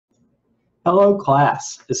Hello,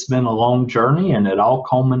 class. It's been a long journey and it all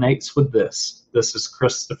culminates with this. This is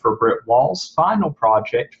Christopher Britt Wall's final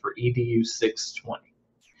project for EDU620.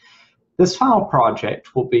 This final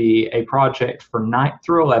project will be a project for 9th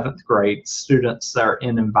through 11th grade students that are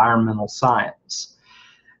in environmental science.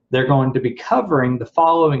 They're going to be covering the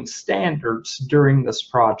following standards during this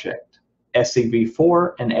project: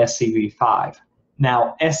 SEV4 and SEV5.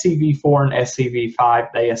 Now, SEV4 and SEV5,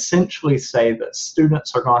 they essentially say that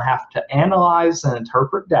students are going to have to analyze and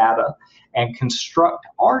interpret data and construct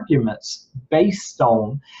arguments based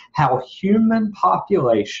on how human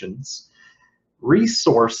populations,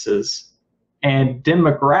 resources, and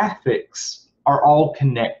demographics are all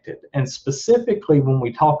connected. And specifically, when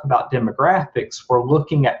we talk about demographics, we're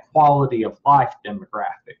looking at quality of life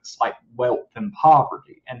demographics like wealth and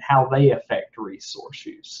poverty and how they affect resource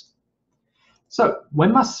use. So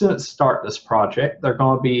when my students start this project, they're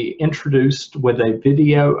going to be introduced with a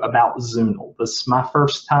video about Zoonal. This is my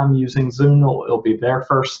first time using Zoonal. It'll be their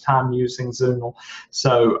first time using Zoonal.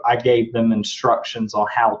 So I gave them instructions on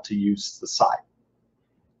how to use the site.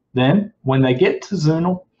 Then when they get to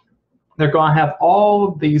Zoonal, they're going to have all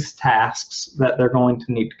of these tasks that they're going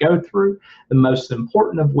to need to go through, the most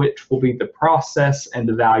important of which will be the process and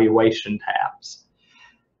evaluation tabs.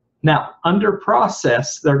 Now, under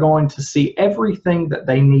process, they're going to see everything that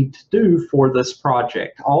they need to do for this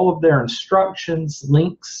project, all of their instructions,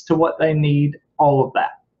 links to what they need, all of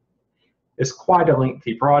that. It's quite a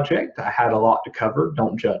lengthy project. I had a lot to cover.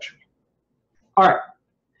 Don't judge me. All right.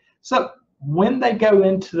 So when they go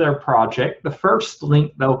into their project, the first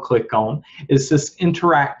link they'll click on is this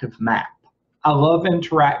interactive map. I love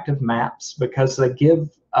interactive maps because they give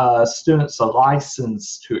students a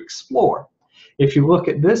license to explore. If you look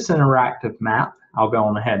at this interactive map, I'll go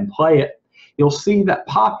on ahead and play it, you'll see that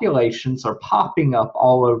populations are popping up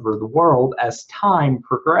all over the world as time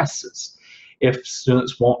progresses. If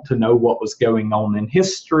students want to know what was going on in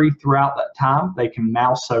history throughout that time, they can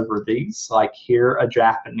mouse over these. Like here, a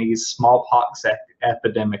Japanese smallpox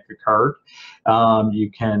epidemic occurred. You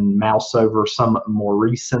can mouse over some more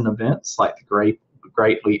recent events like the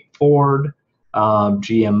Great Leap Forward.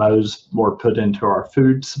 GMOs were put into our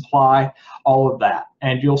food supply, all of that.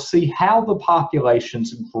 And you'll see how the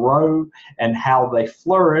populations grow and how they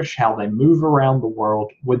flourish, how they move around the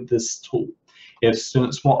world with this tool. If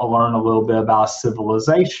students want to learn a little bit about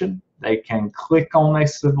civilization, they can click on a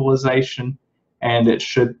civilization and it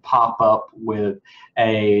should pop up with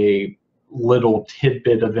a little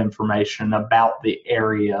tidbit of information about the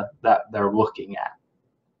area that they're looking at.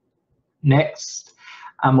 Next,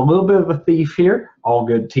 I'm a little bit of a thief here. All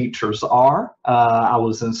good teachers are. I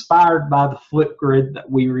was inspired by the Flipgrid that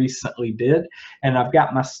we recently did, and I've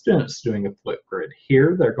got my students doing a Flipgrid.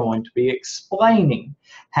 Here, they're going to be explaining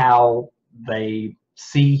how they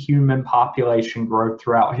see human population growth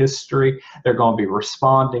throughout history. They're going to be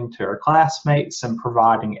responding to their classmates and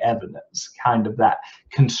providing evidence, kind of that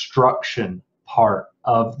construction part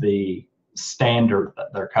of the standard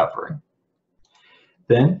that they're covering.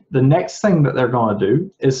 Then the next thing that they're going to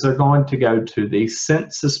do is they're going to go to the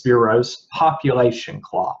Census Bureau's population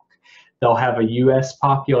clock. They'll have a U.S.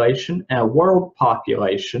 population and a world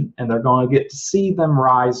population, and they're going to get to see them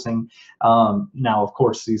rising. Now, of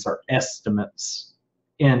course, these are estimates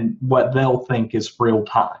in what they'll think is real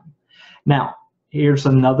time. Now, here's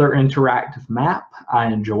another interactive map. I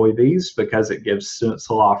enjoy these because it gives students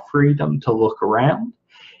a lot of freedom to look around.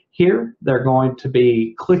 Here, they're going to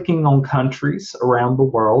be clicking on countries around the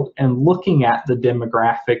world and looking at the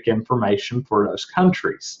demographic information for those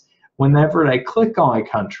countries. Whenever they click on a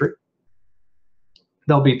country,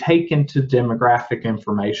 they'll be taken to demographic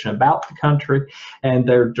information about the country, and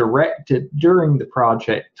they're directed during the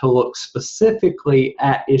project to look specifically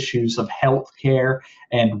at issues of healthcare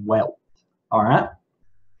and wealth. All right?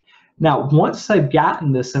 Now, once they've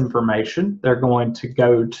gotten this information, they're going to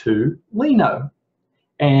go to Lino.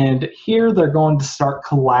 And here they're going to start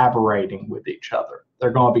collaborating with each other.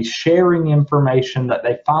 They're going to be sharing information that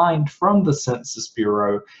they find from the Census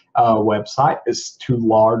Bureau website. It's too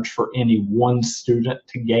large for any one student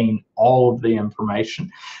to gain all of the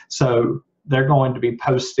information. So they're going to be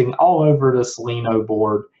posting all over this Lino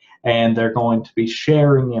board, and they're going to be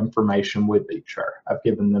sharing information with each other. I've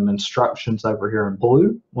given them instructions over here in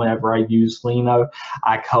blue. Whenever I use Lino,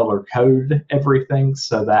 I color code everything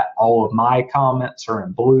so that all of my comments are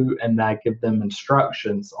in blue, and I give them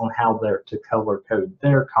instructions on how they're to color code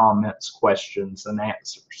their comments, questions, and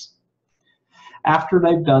answers. After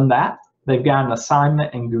they've done that, they've got an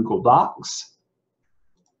assignment in Google Docs.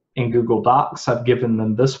 In Google Docs, I've given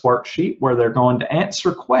them this worksheet where they're going to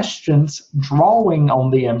answer questions drawing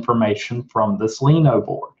on the information from this Lino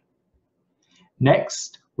board.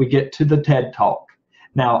 Next, we get to the TED Talk.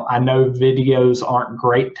 Now, I know videos aren't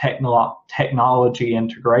great technology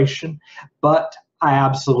integration, but I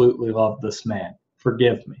absolutely love this man.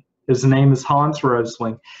 Forgive me. His name is Hans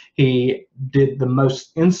Rosling. He did the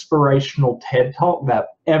most inspirational TED Talk that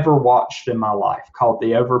I've ever watched in my life, called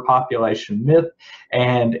The Overpopulation Myth,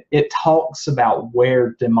 and it talks about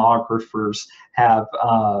where demographers have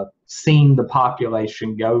seen the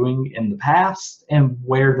population going in the past and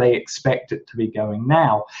where they expect it to be going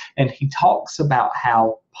now. And he talks about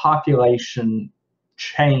how population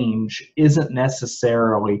change isn't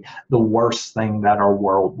necessarily the worst thing that our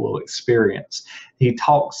world will experience. He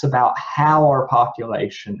talks about how our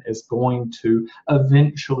population is going to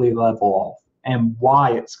eventually level off and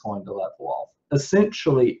why it's going to level off.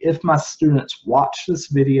 Essentially, if my students watch this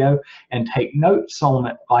video and take notes on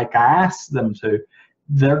it like I asked them to,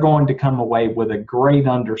 they're going to come away with a great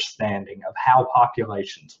understanding of how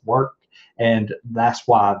populations work, and that's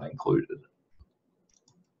why I've included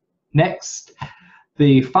it. Next,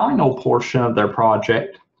 the final portion of their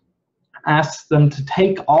project asks them to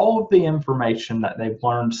take all of the information that they've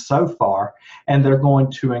learned so far, and they're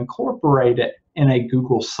going to incorporate it in a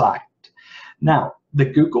Google site. Now, the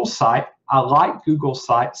Google site, I like Google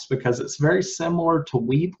Sites because it's very similar to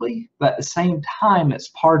Weebly, but at the same time, it's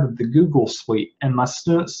part of the Google Suite, and my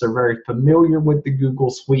students are very familiar with the Google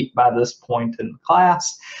Suite by this point in the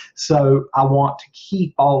class, so I want to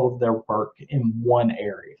keep all of their work in one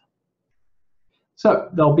area. So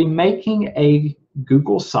they'll be making a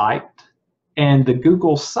Google site, and the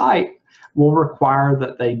Google site will require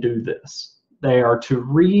that they do this. They are to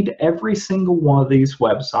read every single one of these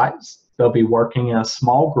websites. They'll be working in a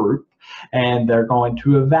small group, and they're going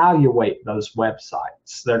to evaluate those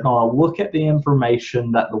websites. They're going to look at the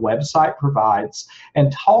information that the website provides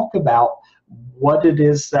and talk about what it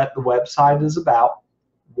is that the website is about,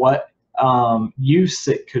 what use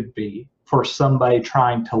it could be for somebody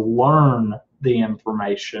trying to learn the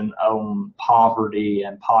information on poverty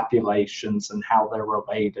and populations and how they're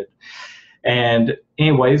related. And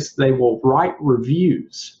anyways, they will write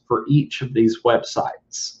reviews for each of these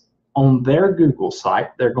websites. On their Google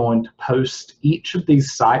site, they're going to post each of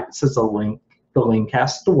these sites as a link. The link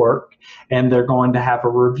has to work, and they're going to have a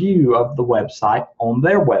review of the website on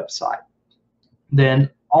their website. Then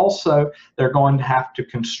also, they're going to have to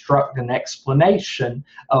construct an explanation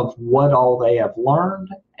of what all they have learned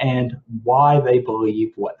and why they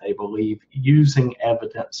believe what they believe using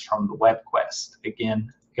evidence from the web quest.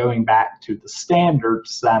 Again, going back to the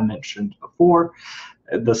standards that I mentioned before,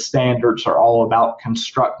 the standards are all about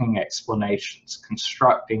constructing explanations,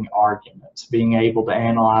 constructing arguments, being able to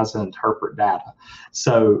analyze and interpret data.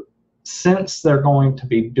 So since they're going to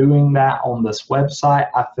be doing that on this website,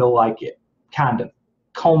 I feel like it kind of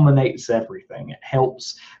culminates everything. It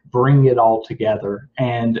helps bring it all together.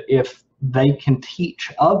 And if they can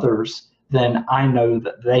teach others, then I know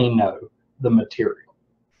that they know the material.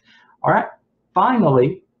 All right,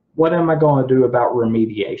 finally, what am I going to do about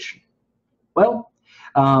remediation? Well,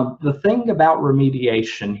 the thing about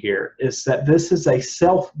remediation here is that this is a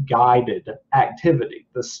self-guided activity.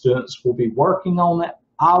 The students will be working on it.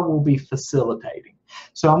 I will be facilitating.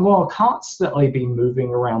 So I'm going to constantly be moving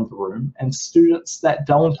around the room, and students that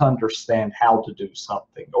don't understand how to do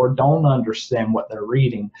something or don't understand what they're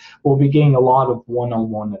reading will be getting a lot of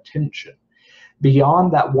one-on-one attention.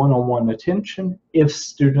 Beyond that one-on-one attention, if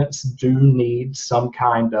students do need some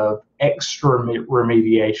kind of extra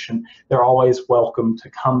remediation, they're always welcome to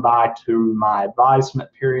come by to my advisement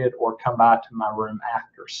period or come by to my room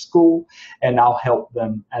after school, and I'll help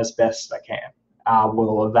them as best I can. I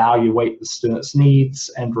will evaluate the student's needs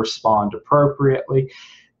and respond appropriately.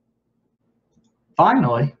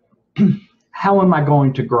 Finally, how am I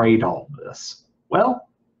going to grade all this? Well,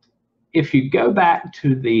 if you go back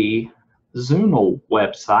to the Zunal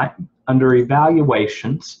website, under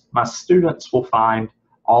evaluations, my students will find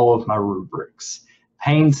all of my rubrics,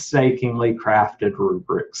 painstakingly crafted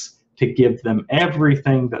rubrics to give them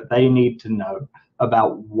everything that they need to know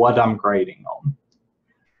about what I'm grading on.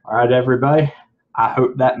 All right, everybody, I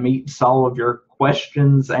hope that meets all of your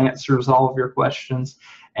questions, answers all of your questions,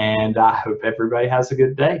 and I hope everybody has a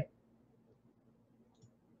good day.